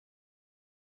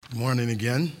Good morning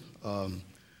again.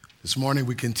 This morning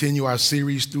we continue our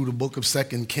series through the book of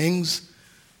 2 Kings.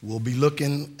 We'll be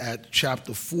looking at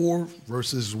chapter 4,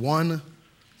 verses 1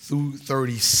 through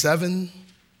 37.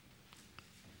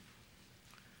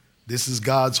 This is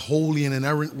God's holy and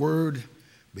inerrant word.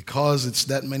 Because it's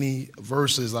that many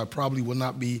verses, I probably will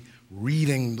not be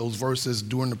reading those verses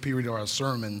during the period of our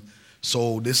sermon.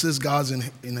 So this is God's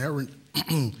inerrant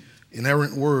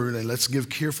word, and let's give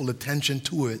careful attention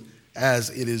to it as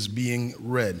it is being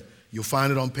read. You'll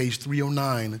find it on page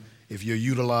 309 if you're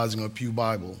utilizing a Pew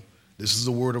Bible. This is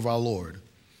the word of our Lord.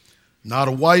 Now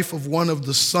the wife of one of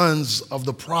the sons of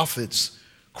the prophets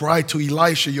cried to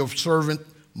Elisha, your servant,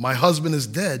 my husband is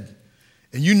dead.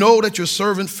 And you know that your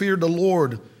servant feared the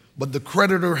Lord, but the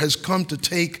creditor has come to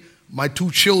take my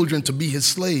 2 children to be his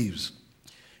slaves.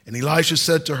 And Elisha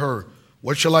said to her,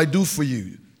 what shall I do for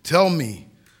you? Tell me,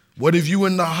 what have you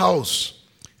in the house?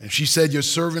 And she said, your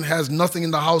servant has nothing in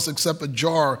the house except a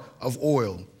jar of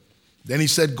oil. Then he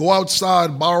said, go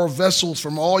outside, borrow vessels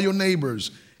from all your neighbors,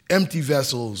 empty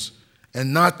vessels,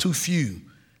 and not too few.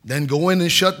 Then go in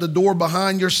and shut the door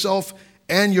behind yourself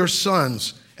and your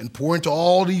sons, and pour into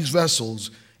all these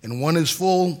vessels, and when is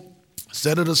full,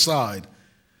 set it aside.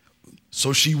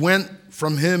 So she went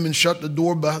from him and shut the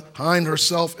door behind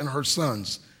herself and her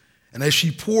sons. And as she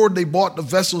poured, they brought the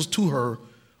vessels to her.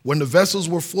 When the vessels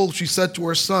were full, she said to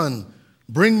her son,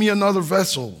 bring me another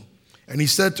vessel. And he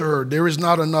said to her, there is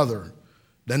not another.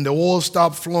 Then the oil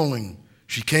stopped flowing.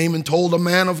 She came and told the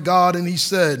man of God, and he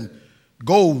said,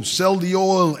 go, sell the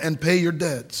oil and pay your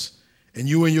debts, and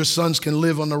you and your sons can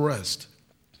live on the rest.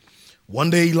 One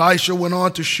day Elisha went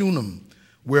on to Shunem,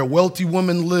 where a wealthy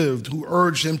woman lived who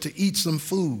urged him to eat some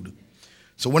food.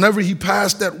 So whenever he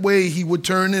passed that way, he would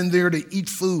turn in there to eat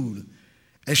food.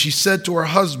 And she said to her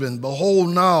husband, behold,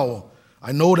 now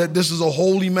I know that this is a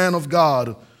holy man of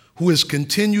God who is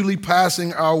continually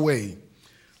passing our way.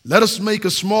 Let us make a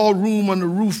small room on the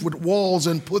roof with walls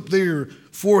and put there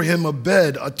for him a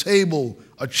bed, a table,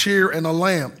 a chair, and a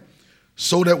lamp,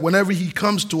 so that whenever he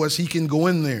comes to us, he can go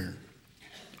in there.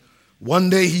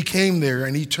 One day he came there,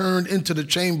 and he turned into the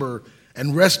chamber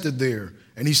and rested there.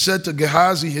 And he said to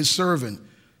Gehazi, his servant,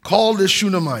 call this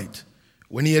Shunammite.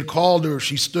 When he had called her,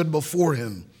 she stood before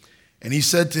him. And he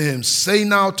said to him, say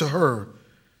now to her,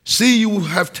 see, you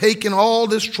have taken all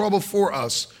this trouble for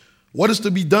us. What is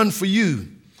to be done for you?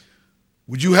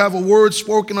 Would you have a word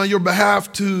spoken on your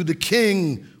behalf to the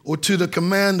king or to the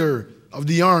commander of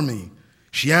the army?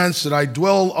 She answered, I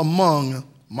dwell among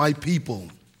my people.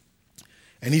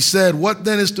 And he said, what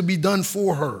then is to be done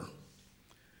for her?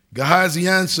 Gehazi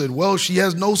answered, well, she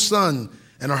has no son,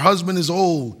 and her husband is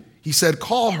old. He said,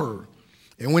 call her.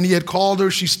 And when he had called her,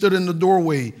 she stood in the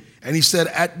doorway. And he said,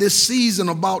 at this season,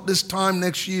 about this time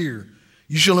next year,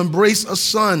 you shall embrace a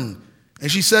son.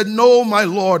 And she said, no, my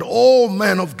Lord, O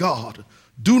man of God,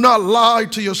 do not lie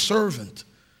to your servant.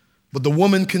 But the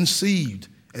woman conceived,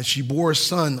 and she bore a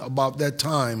son about that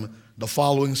time the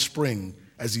following spring,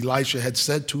 as Elisha had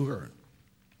said to her.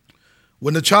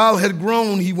 When the child had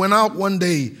grown, he went out one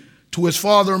day to his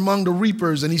father among the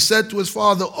reapers, and he said to his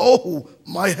father, oh,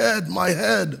 my head, my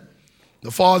head. The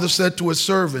father said to his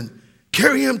servant,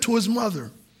 carry him to his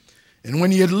mother. And when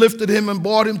he had lifted him and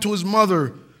brought him to his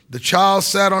mother, the child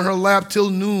sat on her lap till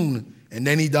noon, and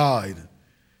then he died.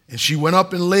 And she went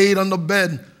up and laid him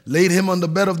on the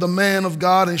bed of the man of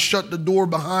God, and shut the door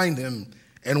behind him,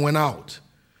 and went out.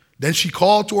 Then she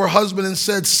called to her husband and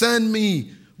said, send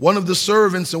me one of the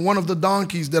servants and one of the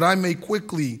donkeys, that I may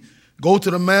quickly go to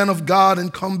the man of God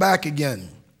and come back again.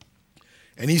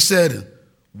 And he said,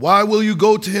 why will you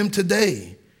go to him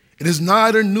today? It is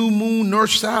neither new moon nor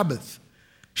Sabbath.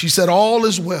 She said, all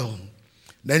is well.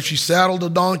 Then she saddled the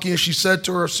donkey, and she said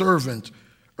to her servant,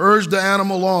 urge the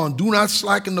animal on. Do not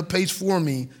slacken the pace for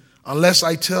me unless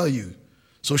I tell you.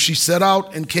 So she set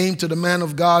out and came to the man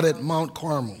of God at Mount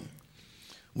Carmel.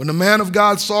 When the man of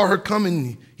God saw her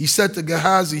coming, he said to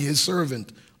Gehazi, his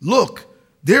servant, look,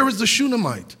 there is the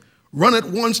Shunammite. Run at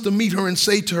once to meet her and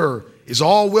say to her, is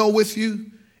all well with you?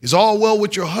 Is all well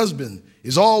with your husband?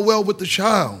 Is all well with the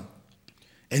child?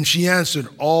 And she answered,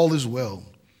 all is well.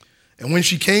 And when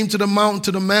she came to the mountain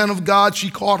to the man of God,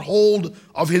 she caught hold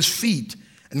of his feet,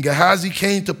 and Gehazi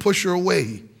came to push her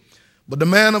away. But the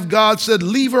man of God said,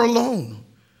 leave her alone,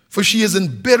 for she is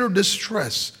in bitter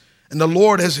distress, and the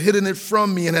Lord has hidden it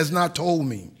from me and has not told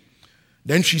me.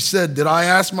 Then she said, did I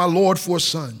ask my Lord for a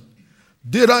son?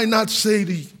 Did I not say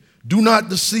to you, do not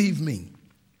deceive me?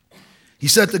 He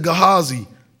said to Gehazi,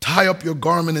 tie up your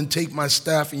garment and take my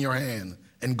staff in your hand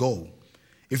and go.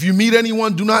 If you meet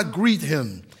anyone, do not greet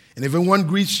him. And if anyone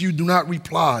greets you, do not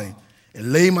reply.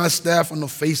 And lay my staff on the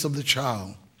face of the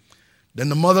child. Then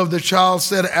the mother of the child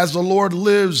said, as the Lord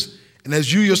lives and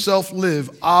as you yourself live,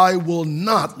 I will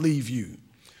not leave you.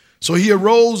 So he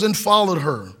arose and followed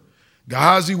her.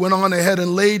 Gehazi went on ahead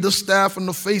and laid the staff on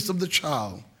the face of the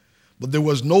child, but there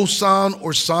was no sound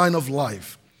or sign of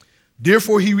life.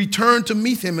 Therefore he returned to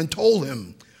meet him and told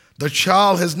him, the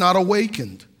child has not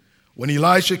awakened. When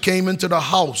Elisha came into the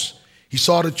house, he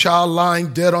saw the child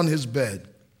lying dead on his bed.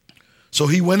 So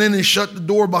he went in and shut the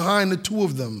door behind the two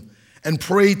of them and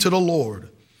prayed to the Lord.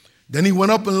 Then he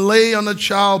went up and lay on the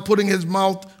child, putting his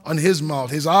mouth on his mouth,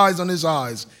 his eyes on his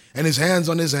eyes, and his hands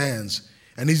on his hands.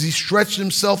 And as he stretched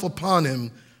himself upon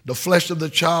him, the flesh of the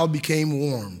child became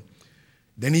warm.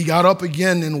 Then he got up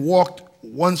again and walked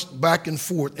once back and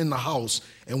forth in the house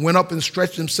and went up and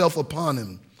stretched himself upon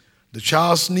him. The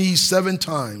child sneezed 7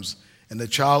 times, and the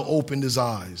child opened his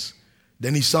eyes.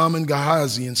 Then he summoned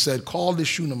Gehazi and said, call the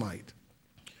Shunammite.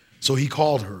 So he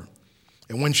called her.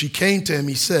 And when she came to him,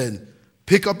 he said,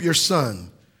 pick up your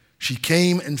son. She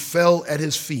came and fell at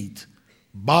his feet,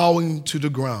 bowing to the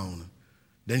ground.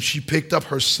 Then she picked up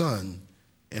her son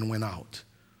and went out.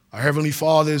 Our Heavenly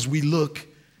Father, as we look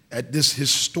at this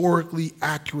historically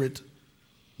accurate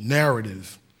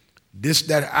narrative, this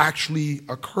that actually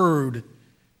occurred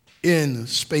in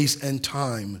space and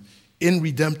time, in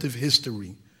redemptive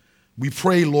history, we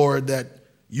pray, Lord, that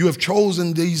you have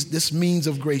chosen this means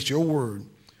of grace, your word,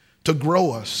 to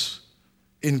grow us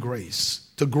in grace,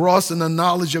 to grow us in the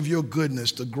knowledge of your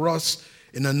goodness, to grow us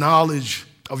in the knowledge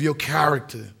of your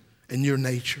character and your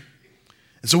nature.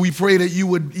 And so we pray that you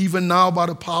would, even now by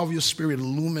the power of your Spirit,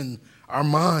 illumine our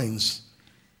minds,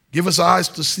 give us eyes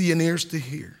to see and ears to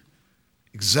hear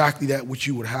exactly that which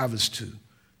you would have us to,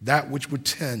 that which would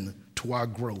tend to our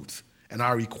growth and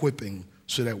our equipping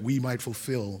so that we might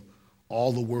fulfill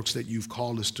all the works that you've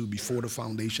called us to before the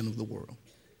foundation of the world.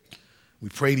 We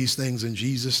pray these things in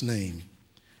Jesus' name.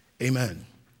 Amen.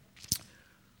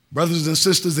 Brothers and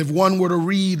sisters, if one were to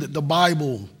read the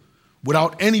Bible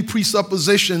without any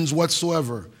presuppositions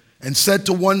whatsoever and said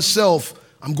to oneself,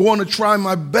 I'm going to try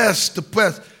my best to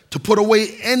put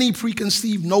away any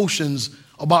preconceived notions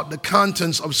about the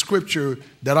contents of Scripture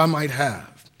that I might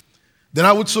have, then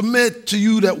I would submit to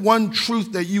you that one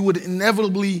truth that you would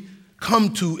inevitably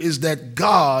come to is that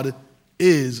God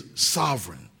is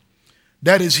sovereign.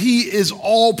 That is, he is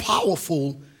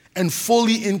all-powerful and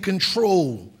fully in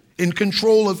control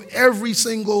of every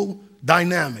single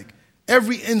dynamic,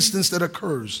 every instance that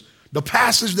occurs. The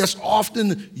passage that's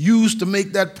often used to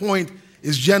make that point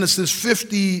is Genesis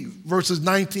 50, verses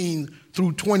 19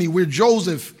 through 20, where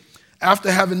Joseph,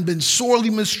 after having been sorely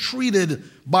mistreated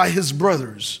by his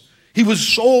brothers, he was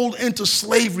sold into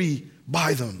slavery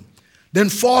by them, then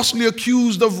falsely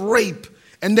accused of rape,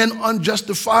 and then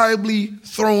unjustifiably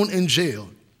thrown in jail.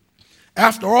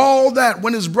 After all that,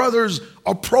 when his brothers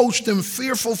approached him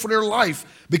fearful for their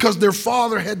life because their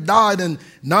father had died and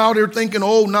now they're thinking,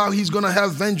 oh, now he's going to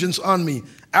have vengeance on me.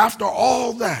 After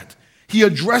all that, he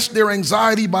addressed their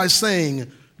anxiety by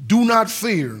saying, do not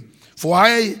fear, for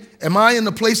am I in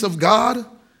the place of God?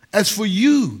 As for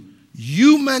you,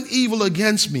 you meant evil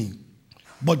against me,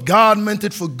 but God meant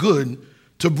it for good,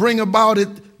 to bring about it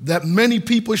that many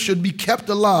people should be kept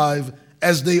alive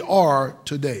as they are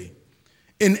today.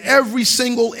 In every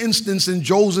single instance in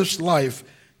Joseph's life,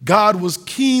 God was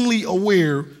keenly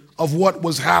aware of what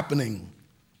was happening.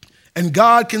 And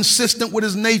God, consistent with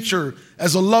his nature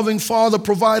as a loving father,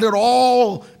 provided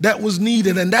all that was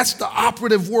needed. And that's the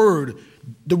operative word,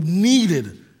 the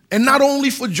needed. And not only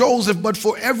for Joseph, but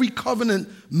for every covenant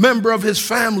member of his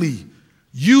family.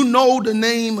 You know the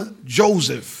name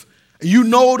Joseph. You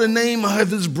know the name of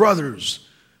his brothers.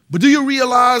 But do you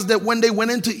realize that when they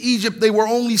went into Egypt, they were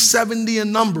only 70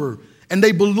 in number, and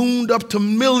they ballooned up to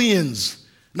millions?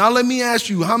 Now let me ask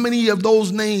you, how many of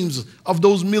those names of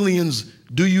those millions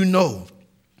do you know?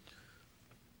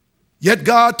 Yet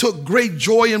God took great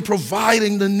joy in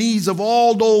providing the needs of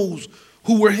all those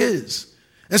who were his.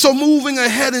 And so moving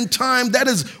ahead in time, that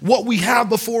is what we have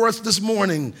before us this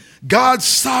morning. God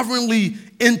sovereignly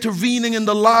intervening in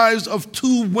the lives of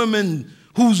 2 women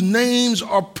whose names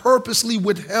are purposely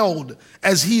withheld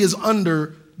as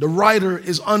the writer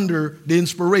is under the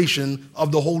inspiration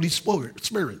of the Holy Spirit.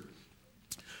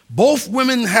 Both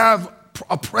women have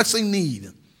a pressing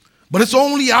need, but it's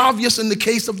only obvious in the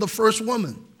case of the first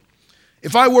woman.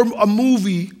 If I were a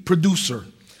movie producer,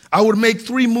 I would make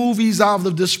 3 movies out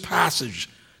of this passage.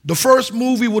 The first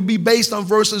movie would be based on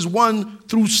verses 1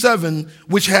 through 7,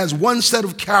 which has one set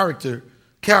of characters,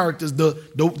 the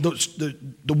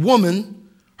woman,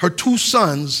 her 2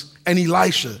 sons, and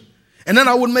Elisha. And then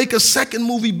I would make a second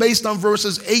movie based on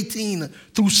verses 18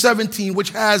 through 17,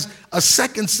 which has a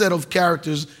second set of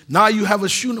characters. Now you have a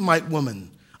Shunammite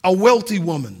woman, a wealthy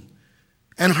woman,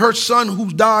 and her son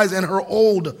who dies, and her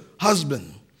old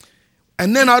husband.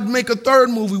 And then I'd make a third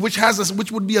movie which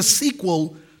would be a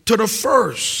sequel to the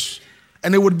first,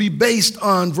 and it would be based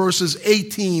on verses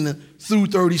 18 through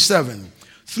 37.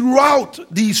 Throughout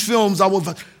these films, I will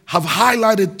have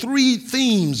highlighted three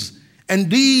themes,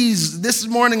 and this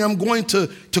morning I'm going to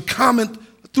comment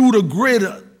through the grid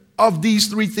of these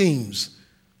three themes.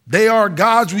 They are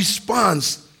God's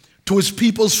response to his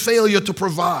people's failure to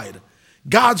provide,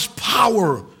 God's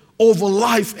power over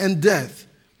life and death,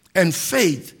 and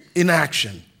faith in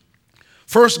action.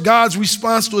 First, God's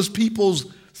response to his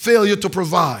people's failure to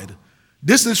provide.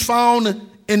 This is found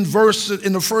in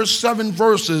the first 7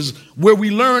 verses, where we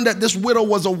learn that this widow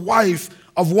was a wife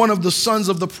of one of the sons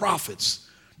of the prophets.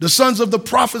 The sons of the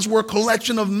prophets were a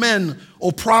collection of men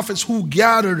or prophets who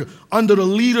gathered under the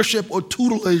leadership or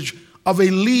tutelage of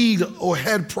a lead or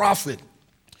head prophet.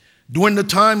 During the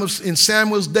time in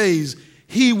Samuel's days,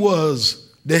 he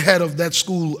was the head of that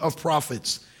school of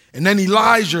prophets. And then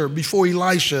Elijah before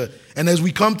Elisha. And as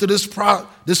we come to this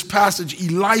passage,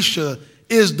 Elisha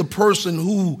is the person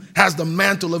who has the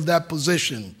mantle of that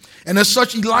position. And as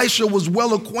such, Elisha was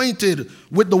well acquainted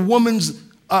with the woman's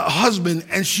husband,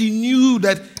 and she knew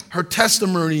that her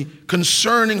testimony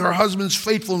concerning her husband's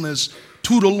faithfulness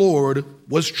to the Lord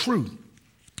was true.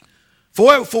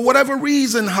 For whatever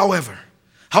reason, however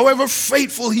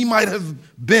faithful he might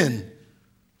have been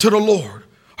to the Lord,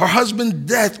 her husband's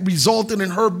death resulted in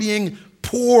her being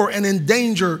poor and in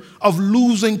danger of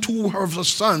losing 2 of her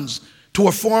sons to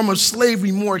a form of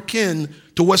slavery more akin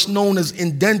to what's known as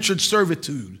indentured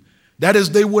servitude. That is,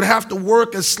 they would have to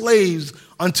work as slaves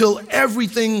until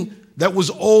everything that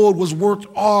was owed was worked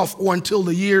off, or until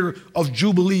the year of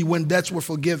Jubilee, when debts were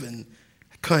forgiven,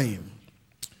 came.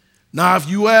 Now, if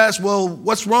you ask, well,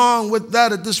 what's wrong with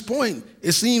that at this point?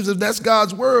 It seems that that's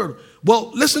God's word.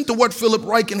 Well, listen to what Philip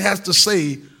Ryken has to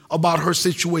say about her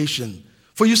situation.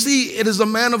 For you see, it is a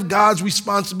man of God's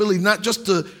responsibility not just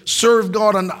to serve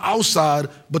God on the outside,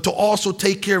 but to also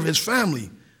take care of his family.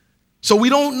 So we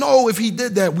don't know if he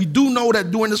did that. We do know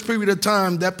that during this period of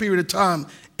time,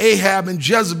 Ahab and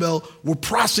Jezebel were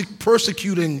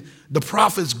persecuting the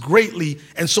prophets greatly,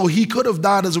 and so he could have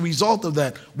died as a result of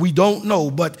that. We don't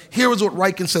know, but here is what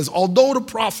Ryken says. Although the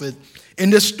prophet in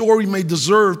this story may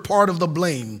deserve part of the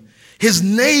blame, his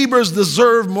neighbors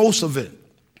deserve most of it.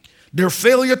 Their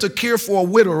failure to care for a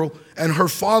widow and her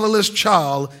fatherless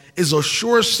child is a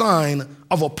sure sign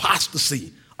of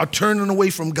apostasy, a turning away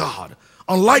from God.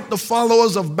 Unlike the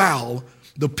followers of Baal,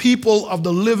 the people of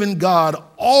the living God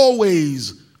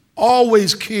always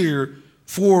care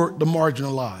for the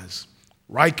marginalized.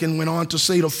 Ryken went on to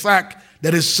say the fact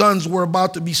that his sons were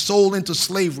about to be sold into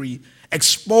slavery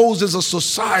exposes a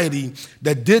society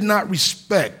that did not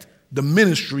respect the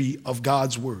ministry of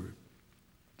God's word.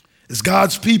 As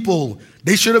God's people,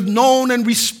 they should have known and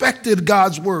respected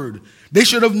God's word. They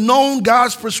should have known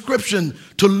God's prescription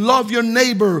to love your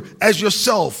neighbor as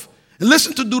yourself. And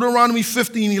listen to Deuteronomy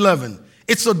 15:11.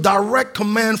 It's a direct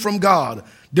command from God.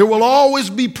 There will always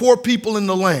be poor people in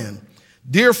the land.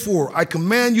 Therefore, I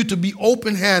command you to be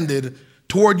open-handed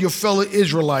toward your fellow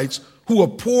Israelites who are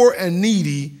poor and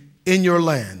needy in your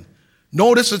land.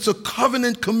 Notice it's a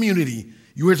covenant community.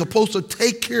 You are supposed to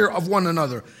take care of one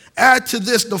another. Add to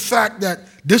this the fact that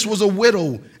this was a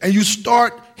widow, and you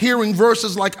start hearing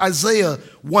verses like Isaiah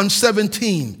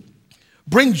 1:17.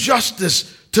 Bring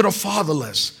justice to the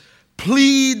fatherless.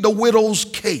 Plead the widow's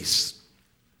case.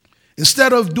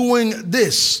 Instead of doing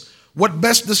this, what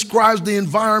best describes the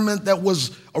environment that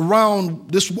was around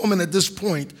this woman at this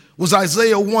point was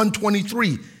Isaiah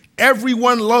 1:23.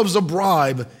 Everyone loves a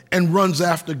bribe and runs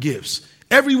after gifts.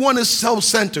 Everyone is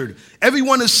self-centered.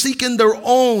 Everyone is seeking their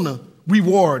own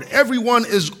reward. Everyone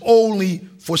is only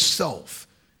for self.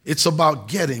 It's about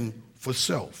getting for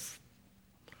self.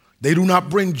 They do not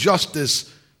bring justice,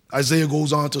 Isaiah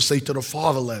goes on to say, to the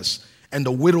fatherless, and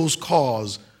the widow's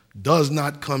cause does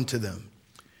not come to them.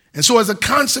 And so as a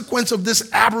consequence of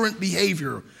this aberrant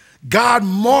behavior, God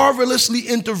marvelously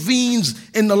intervenes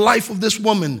in the life of this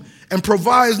woman and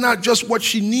provides not just what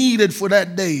she needed for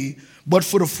that day, but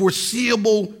for the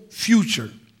foreseeable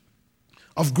future.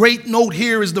 Of great note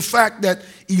here is the fact that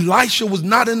Elisha was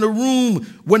not in the room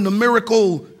when the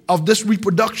miracle of this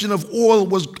reproduction of oil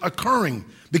was occurring,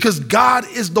 because God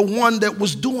is the one that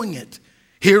was doing it.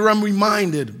 Here I'm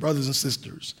reminded, brothers and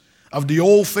sisters, of the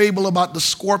old fable about the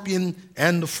scorpion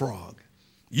and the frog.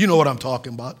 You know what I'm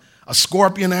talking about. A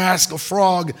scorpion asked a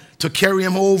frog to carry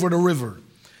him over the river.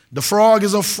 The frog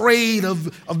is afraid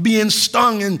of being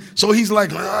stung, and so he's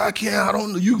like, I can't, I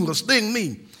don't know, you can sting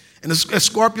me. And the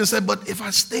scorpion said, but if I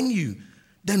sting you,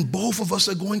 then both of us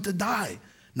are going to die.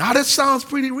 Now that sounds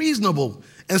pretty reasonable.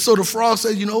 And so the frog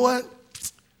said, you know what?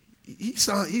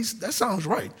 That sounds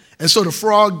right. And so the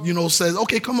frog, says,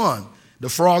 okay, come on. The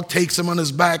frog takes him on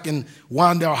his back, and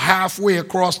while they're halfway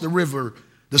across the river,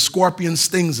 the scorpion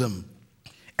stings him,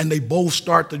 and they both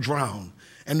start to drown.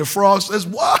 And the frog says,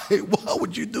 why? Why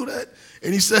would you do that?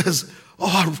 And he says,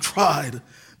 I've tried.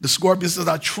 The scorpion says,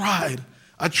 I tried,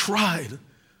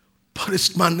 but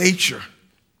it's my nature,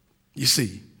 you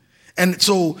see. And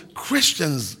so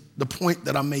Christians, the point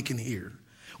that I'm making here,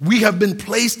 we have been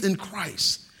placed in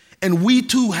Christ, and we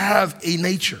too have a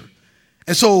nature.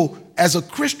 And so as a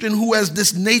Christian who has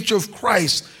this nature of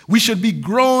Christ, we should be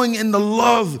growing in the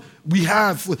love we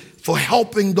have for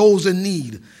helping those in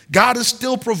need. God is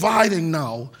still providing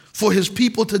now for his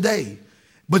people today.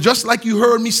 But just like you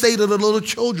heard me say to the little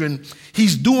children,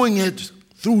 he's doing it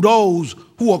through those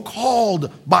who are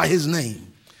called by his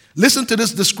name. Listen to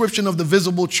this description of the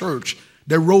visible church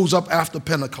that rose up after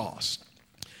Pentecost.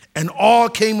 And awe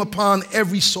came upon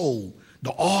every soul,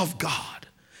 the awe of God.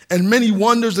 And many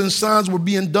wonders and signs were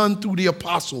being done through the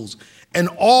apostles. And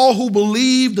all who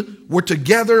believed were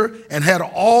together and had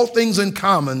all things in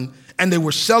common. And they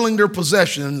were selling their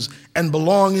possessions and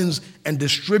belongings and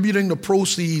distributing the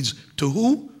proceeds to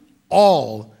who?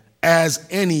 All, as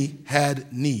any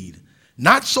had need.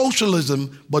 Not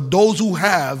socialism, but those who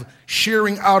have,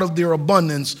 sharing out of their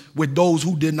abundance with those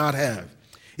who did not have.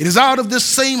 It is out of this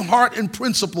same heart and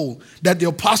principle that the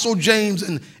Apostle James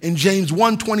in James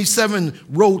 1:27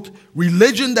 wrote,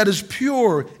 religion that is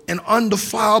pure and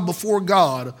undefiled before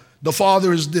God the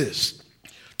Father is this,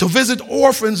 to visit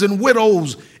orphans and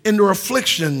widows in their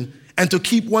affliction and to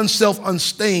keep oneself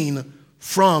unstained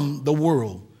from the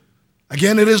world.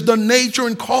 Again, it is the nature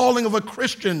and calling of a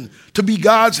Christian to be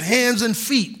God's hands and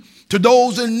feet to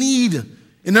those in need.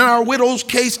 And in our widow's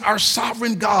case, our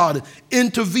sovereign God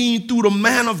intervened through the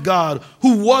man of God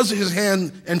who was his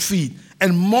hand and feet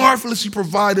and marvelously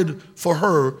provided for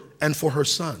her and for her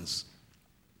sons.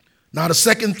 Now, the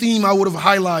second theme I would have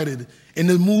highlighted in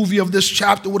the movie of this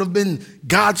chapter would have been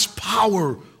God's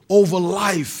power over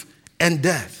life and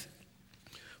death.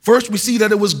 First, we see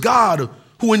that it was God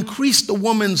who increased the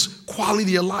woman's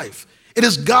quality of life. It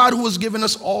is God who has given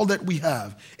us all that we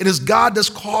have. It is God that's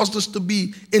caused us to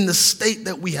be in the state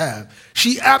that we have.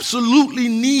 She absolutely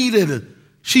needed,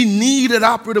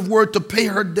 operative word, to pay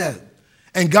her debt.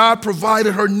 And God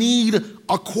provided her need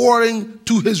according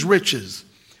to his riches.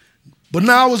 But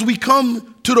now as we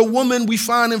come to the woman we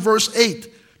find in verse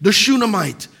 8, the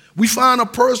Shunammite, we find a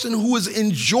person who is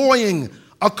enjoying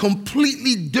a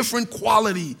completely different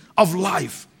quality of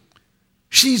life.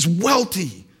 She's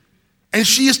wealthy. And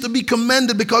she is to be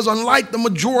commended because unlike the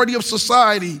majority of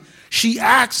society, she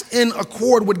acts in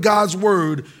accord with God's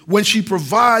word when she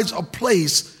provides a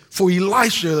place for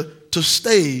Elisha to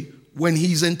stay when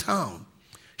he's in town.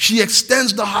 She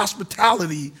extends the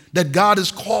hospitality that God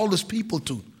has called his people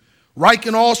to.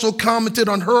 Ryken also commented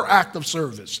on her act of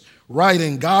service,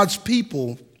 writing, God's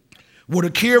people were to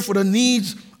care for the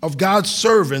needs of God's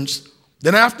servants.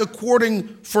 Then after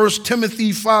quoting 1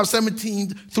 Timothy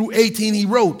 5:17 through 18, he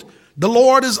wrote, the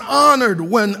Lord is honored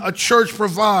when a church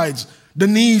provides the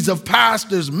needs of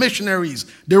pastors, missionaries,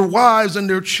 their wives, and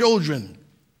their children.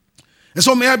 And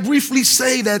so may I briefly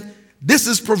say that this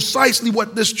is precisely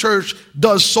what this church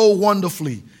does so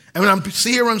wonderfully. And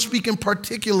I'm speaking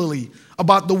particularly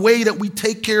about the way that we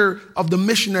take care of the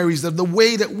missionaries, of the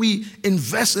way that we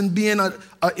invest in being an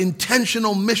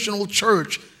intentional missional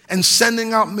church and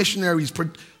sending out missionaries,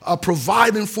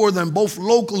 providing for them both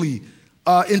locally,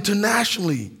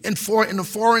 internationally, in the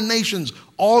foreign nations,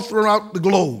 all throughout the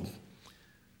globe.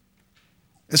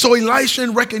 And so Elisha,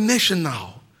 in recognition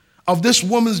now of this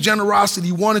woman's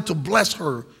generosity, wanted to bless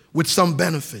her with some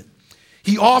benefit.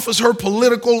 He offers her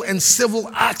political and civil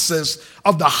access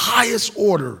of the highest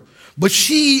order, but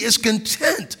she is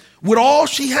content with all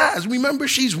she has. Remember,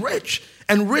 she's rich,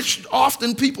 and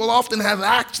people often have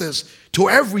access to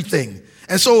everything.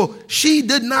 And so she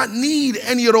did not need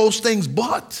any of those things,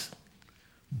 but,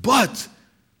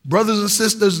 brothers and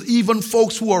sisters, even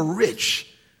folks who are rich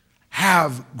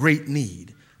have great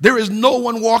need. There is no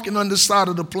one walking on this side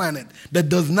of the planet that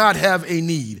does not have a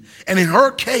need. And in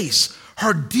her case,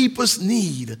 her deepest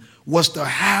need was to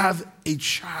have a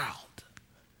child.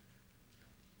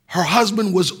 Her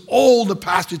husband was old, the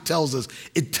passage tells us.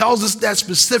 It tells us that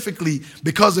specifically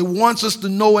because it wants us to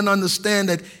know and understand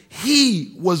that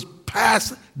he was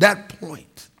past that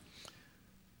point.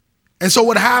 And so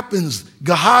what happens,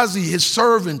 Gehazi, his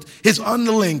servant, his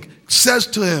underling, says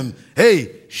to him,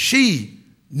 hey, she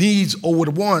needs or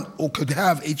would want or could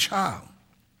have a child.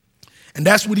 And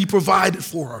that's what he provided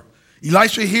for her.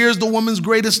 Elisha hears the woman's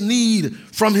greatest need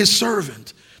from his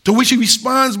servant, to which he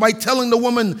responds by telling the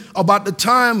woman about that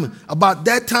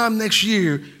time next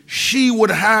year, she would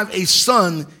have a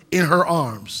son in her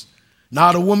arms.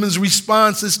 Now the woman's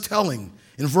response is telling.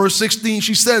 In verse 16,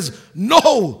 she says,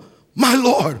 no, my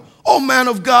Lord, oh man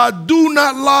of God, do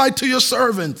not lie to your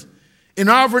servant. In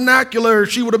our vernacular,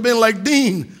 she would have been like,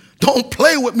 Dean, don't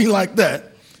play with me like that.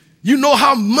 You know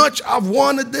how much I've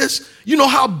wanted this? You know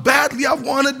how badly I've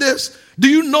wanted this? Do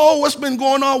you know what's been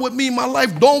going on with me in my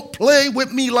life? Don't play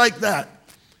with me like that.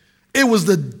 It was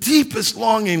the deepest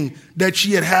longing that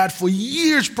she had had for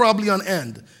years, probably on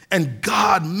end. And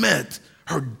God met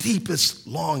her deepest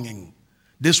longing,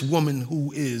 this woman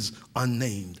who is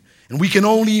unnamed. And we can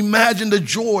only imagine the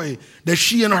joy that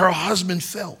she and her husband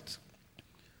felt.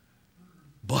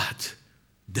 But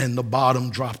then the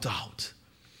bottom dropped out.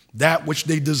 That which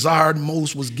they desired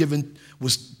most was given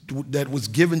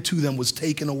to them was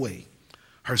taken away.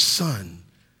 Her son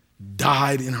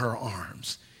died in her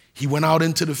arms. He went out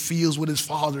into the fields with his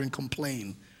father and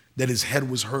complained that his head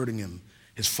was hurting him.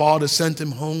 His father sent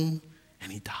him home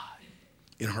and he died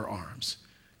in her arms.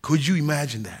 Could you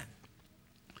imagine that?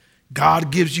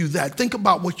 God gives you that. Think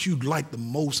about what you'd like the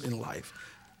most in life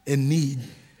and need.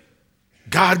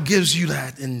 God gives you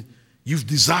that and you've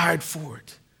desired for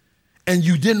it. And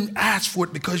you didn't ask for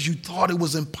it because you thought it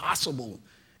was impossible.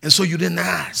 And so you didn't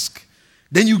ask.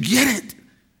 Then you get it.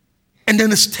 And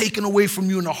then it's taken away from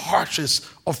you in the harshest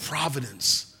of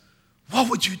providence. What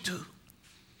would you do?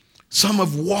 Some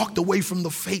have walked away from the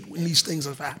faith when these things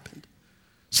have happened.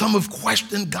 Some have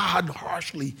questioned God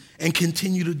harshly and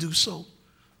continue to do so.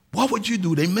 What would you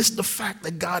do? They missed the fact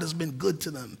that God has been good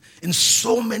to them in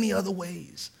so many other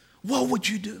ways. What would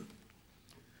you do?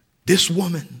 This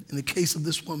woman, in the case of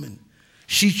this woman,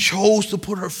 she chose to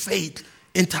put her faith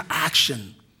into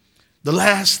action. The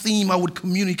last theme I would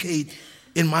communicate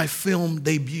in my film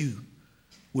debut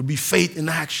would be faith in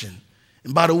action.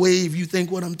 And by the way, if you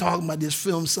think what I'm talking about, this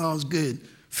film sounds good,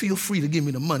 feel free to give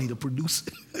me the money to produce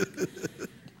it.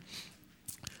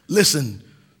 Listen,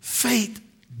 faith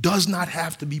does not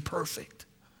have to be perfect.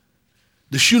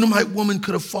 The Shunammite woman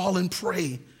could have fallen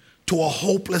prey to a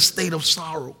hopeless state of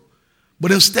sorrow,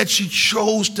 but instead she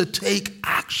chose to take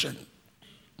action.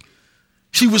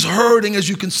 She was hurting, as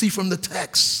you can see from the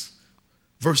text,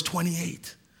 verse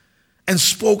 28, and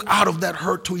spoke out of that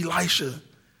hurt to Elisha.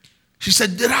 She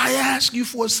said, did I ask you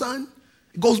for a son?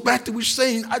 It goes back to what she's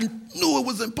saying. I knew it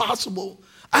was impossible.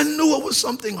 I knew it was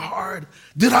something hard.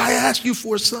 Did I ask you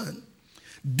for a son?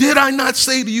 Did I not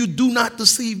say to you, do not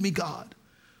deceive me, God?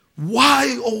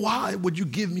 Why, oh why would you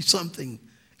give me something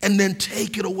and then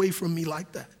take it away from me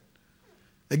like that?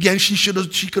 Again, she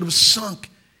could have sunk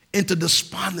into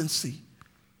despondency.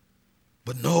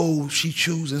 But no, she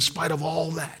chose, in spite of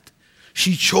all that,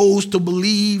 she chose to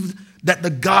believe that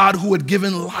the God who had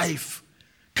given life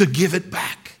could give it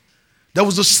back. That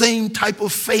was the same type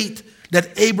of faith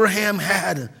that Abraham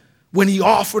had when he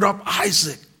offered up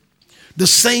Isaac. The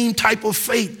same type of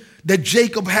faith that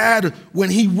Jacob had when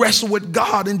he wrestled with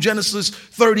God in Genesis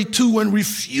 32 and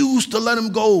refused to let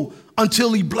him go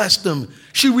until he blessed him.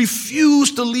 She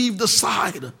refused to leave the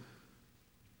side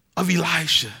of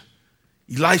Elisha.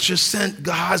 Elisha sent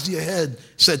Gehazi ahead,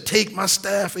 said, take my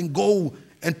staff and go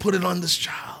and put it on this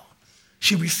child.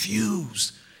 She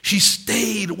refused. She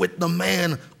stayed with the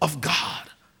man of God.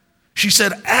 She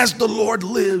said, as the Lord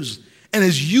lives and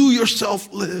as you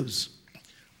yourself lives,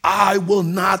 I will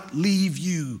not leave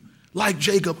you. Like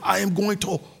Jacob, I am going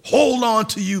to hold on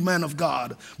to you, man of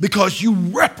God, because you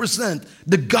represent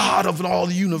the God of all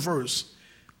the universe.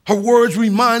 Her words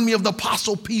remind me of the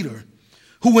Apostle Peter,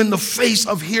 who in the face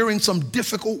of hearing some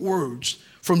difficult words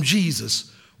from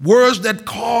Jesus, words that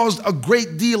caused a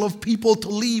great deal of people to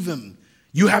leave him,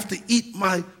 you have to eat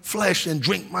my flesh and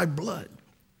drink my blood.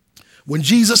 When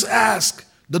Jesus asked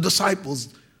the disciples,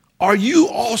 are you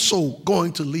also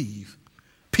going to leave?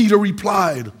 Peter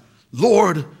replied,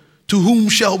 Lord, to whom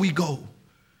shall we go?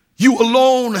 You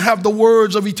alone have the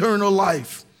words of eternal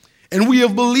life, and we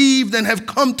have believed and have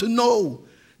come to know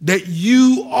that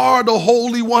you are the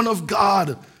Holy One of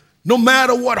God. No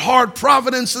matter what hard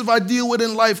providences I deal with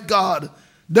in life, God,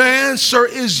 the answer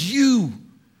is you.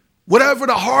 Whatever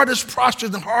the hardest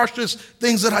process and harshest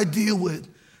things that I deal with,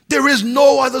 there is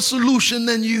no other solution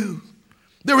than you.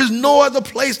 There is no other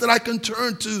place that I can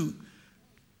turn to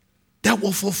that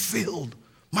will fulfill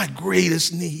my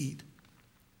greatest need.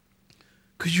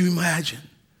 Could you imagine?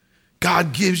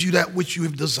 God gives you that which you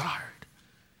have desired.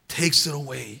 takes it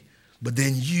away, but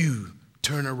then you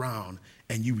turn around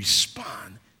and you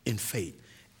respond in faith.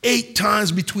 8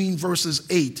 times between verses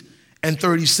 8 and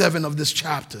 37 of this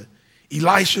chapter,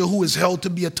 Elisha, who is held to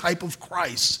be a type of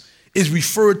Christ, is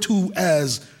referred to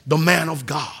as the man of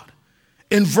God.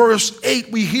 In verse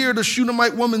 8, we hear the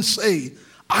Shunammite woman say,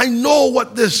 I know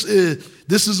what this is.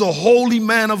 This is a holy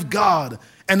man of God.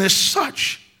 And as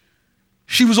such,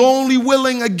 she was only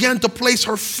willing again to place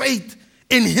her faith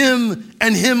in him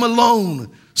and him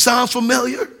alone. Sound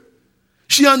familiar?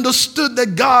 She understood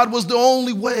that God was the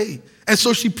only way. And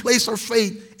so she placed her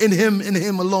faith in him and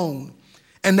him alone.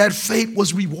 And that faith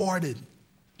was rewarded.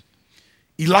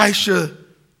 Elisha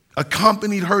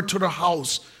accompanied her to the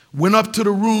house, went up to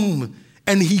the room,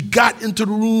 and he got into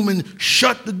the room and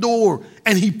shut the door,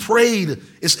 and he prayed.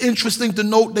 It's interesting to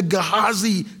note that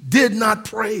Gehazi did not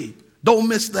pray. Don't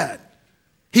miss that.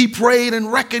 He prayed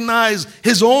and recognized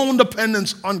his own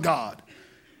dependence on God.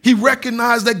 He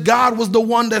recognized that God was the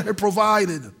one that had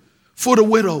provided for the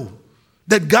widow,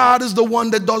 that God is the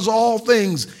one that does all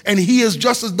things, and he is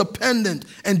just as dependent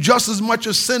and just as much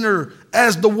a sinner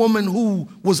as the woman who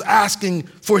was asking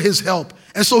for his help.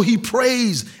 And so he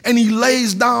prays and he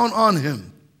lays down on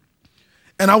him.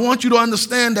 And I want you to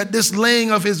understand that this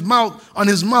laying of his mouth on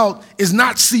his mouth is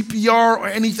not CPR or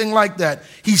anything like that.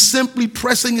 He's simply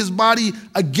pressing his body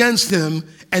against him,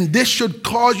 and this should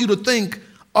cause you to think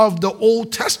of the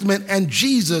Old Testament and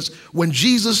Jesus, when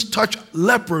Jesus touched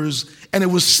lepers, and it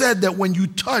was said that when you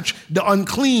touch the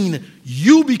unclean,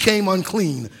 you became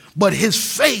unclean. But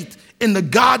his faith in the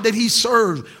God that he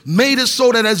served made it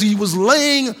so that as he was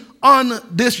laying on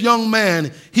this young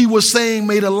man, he was saying,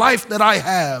 may the life that I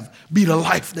have be the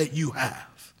life that you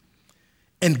have.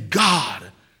 And God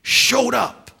showed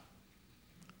up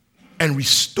and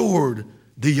restored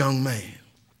the young man.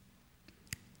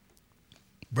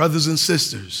 Brothers and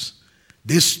sisters,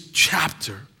 this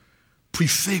chapter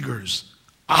prefigures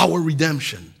our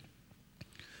redemption.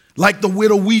 Like the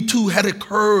widow, we too had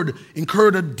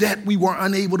incurred a debt we were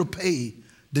unable to pay,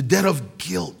 the debt of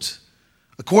guilt.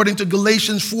 According to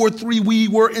Galatians 4:3, we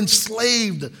were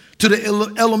enslaved to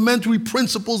the elementary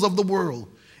principles of the world.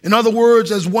 In other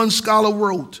words, as one scholar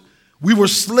wrote, we were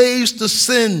slaves to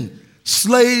sin,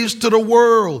 slaves to the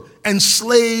world, and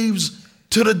slaves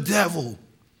to the devil.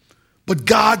 But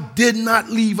God did not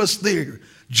leave us there,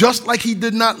 just like he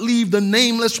did not leave the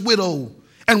nameless widow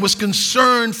and was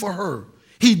concerned for her.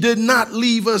 He did not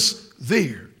leave us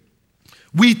there.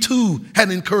 We too had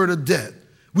incurred a debt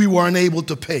we were unable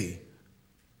to pay.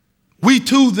 We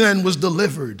too then was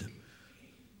delivered.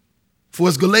 For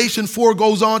as Galatians 4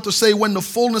 goes on to say, when the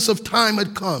fullness of time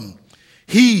had come,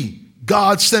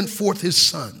 God sent forth his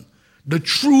son, the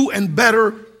true and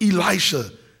better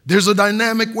Elisha. There's a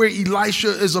dynamic where Elisha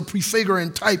is a prefigure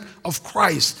and type of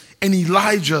Christ, and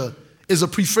Elijah is a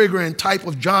prefigure and type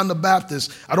of John the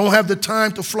Baptist. I don't have the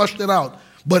time to flush that out.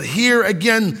 But here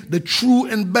again, the true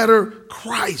and better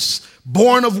Christ,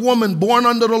 born of woman, born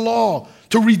under the law,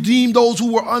 to redeem those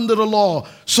who were under the law,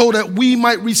 so that we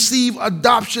might receive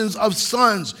adoptions of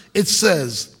sons, it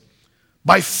says,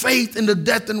 by faith in the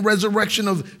death and resurrection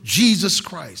of Jesus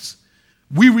Christ.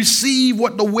 We receive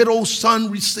what the widow's son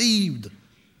received: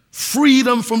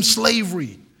 freedom from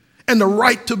slavery and the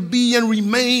right to be and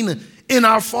remain in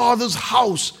our Father's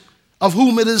house, of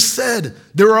whom it is said,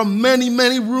 there are many,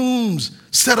 many rooms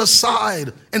set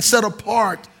aside and set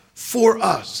apart for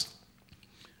us.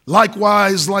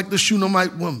 Likewise, like the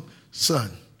Shunammite woman,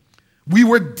 son, we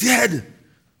were dead.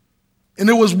 And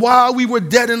it was while we were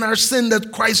dead in our sin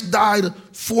that Christ died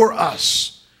for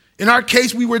us. In our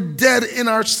case, we were dead in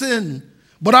our sin,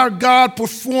 but our God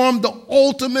performed the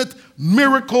ultimate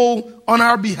miracle on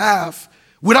our behalf.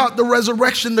 Without the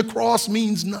resurrection, the cross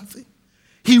means nothing.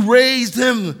 He raised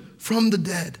him from the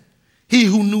dead. He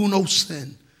who knew no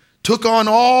sin took on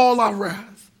all our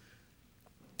wrath.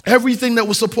 Everything that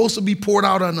was supposed to be poured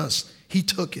out on us, he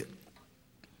took it.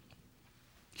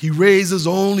 He raised his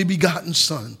only begotten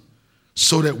son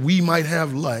so that we might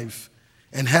have life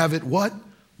and have it what?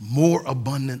 More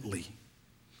abundantly.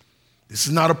 This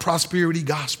is not a prosperity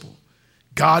gospel.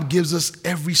 God gives us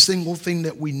every single thing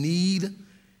that we need,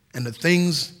 and the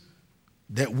things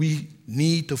that we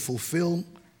need to fulfill,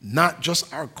 not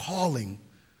just our calling,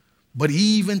 but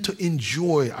even to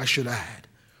enjoy, I should add.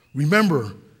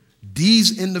 Remember,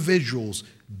 these individuals,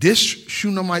 this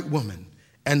Shunammite woman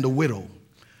and the widow,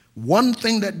 one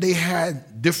thing that they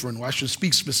had different, or I should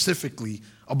speak specifically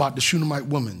about the Shunammite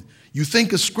woman. You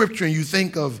think of scripture and you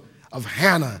think of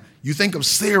Hannah, you think of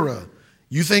Sarah,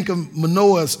 you think of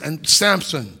Manoah and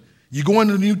Samson. You go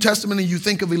into the New Testament and you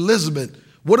think of Elizabeth.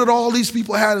 What did all these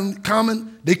people have in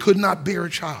common? They could not bear a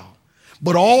child.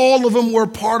 But all of them were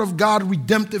part of God's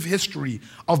redemptive history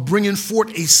of bringing forth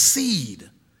a seed,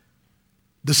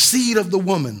 the seed of the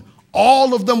woman.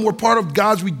 All of them were part of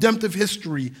God's redemptive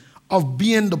history of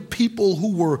being the people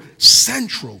who were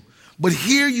central. But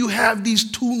here you have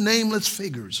these two nameless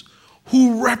figures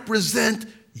who represent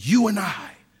you and I,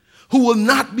 who will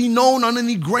not be known on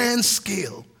any grand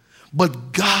scale,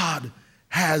 but God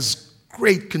has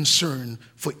great concern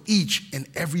for each and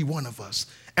every one of us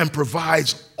and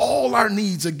provides all our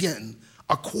needs again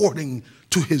according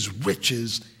to his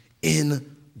riches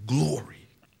in glory.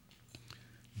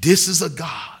 This is a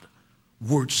God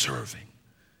worth serving.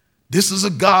 This is a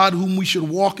God whom we should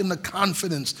walk in the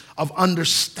confidence of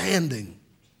understanding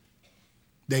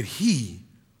that he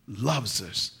loves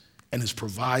us and is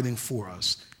providing for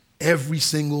us every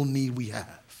single need we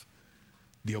have.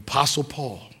 The Apostle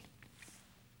Paul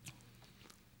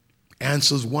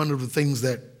answers one of the things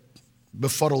that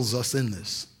befuddles us in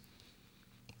this.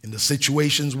 In the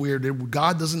situations where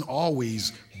God doesn't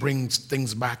always bring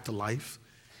things back to life.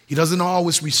 He doesn't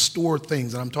always restore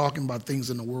things, and I'm talking about things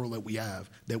in the world that we have,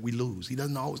 that we lose. He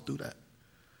doesn't always do that.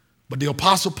 But the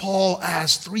Apostle Paul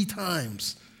asked 3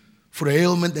 times for the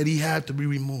ailment that he had to be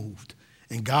removed.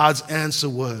 And God's answer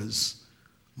was,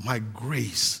 my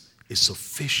grace is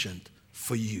sufficient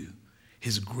for you.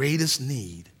 His greatest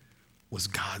need was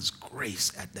God's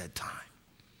grace at that time.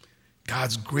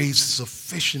 God's grace is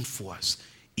sufficient for us,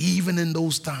 even in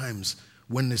those times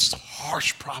when there's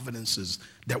harsh providences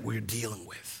that we're dealing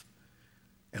with.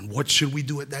 And what should we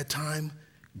do at that time?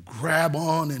 Grab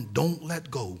on and don't let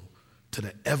go to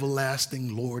the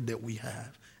everlasting Lord that we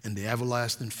have and the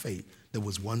everlasting faith that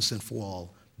was once and for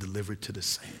all delivered to the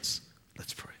saints.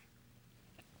 Let's pray.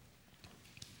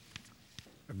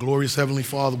 Our glorious Heavenly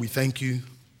Father, we thank you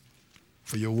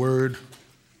for your word.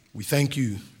 We thank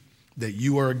you that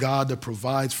you are a God that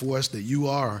provides for us, that you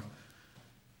are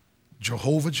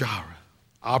Jehovah Jireh,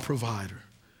 our provider,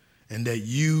 and that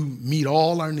you meet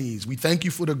all our needs. We thank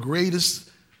you for the greatest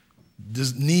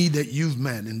need that you've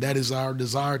met, and that is our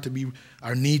desire to be,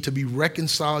 our need to be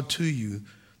reconciled to you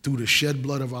through the shed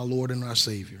blood of our Lord and our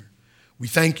Savior. We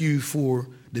thank you for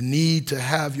the need to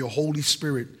have your Holy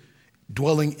Spirit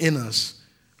dwelling in us,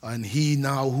 and he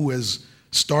now who has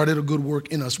started a good work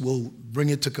in us will bring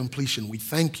it to completion. We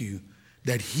thank you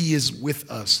that he is with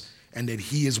us and that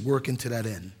he is working to that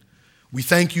end. We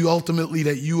thank you ultimately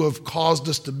that you have caused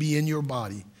us to be in your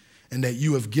body and that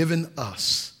you have given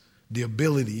us the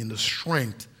ability and the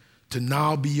strength to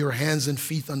now be your hands and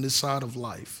feet on this side of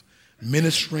life,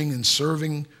 ministering and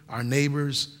serving our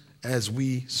neighbors as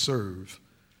we serve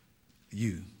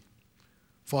you.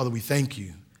 Father, we thank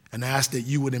you and ask that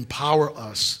you would empower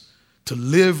us to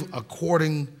live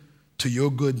according to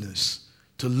your goodness,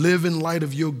 to live in light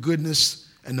of your goodness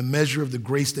and the measure of the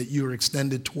grace that you are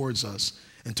extended towards us,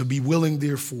 and to be willing,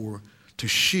 therefore, to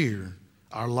share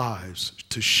our lives,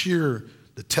 to share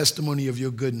the testimony of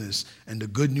your goodness and the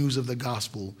good news of the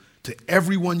gospel to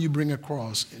everyone you bring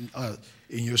across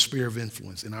in your sphere of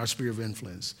influence, in our sphere of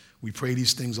influence. We pray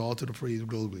these things all to the praise of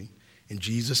glory. In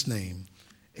Jesus' name,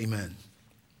 amen.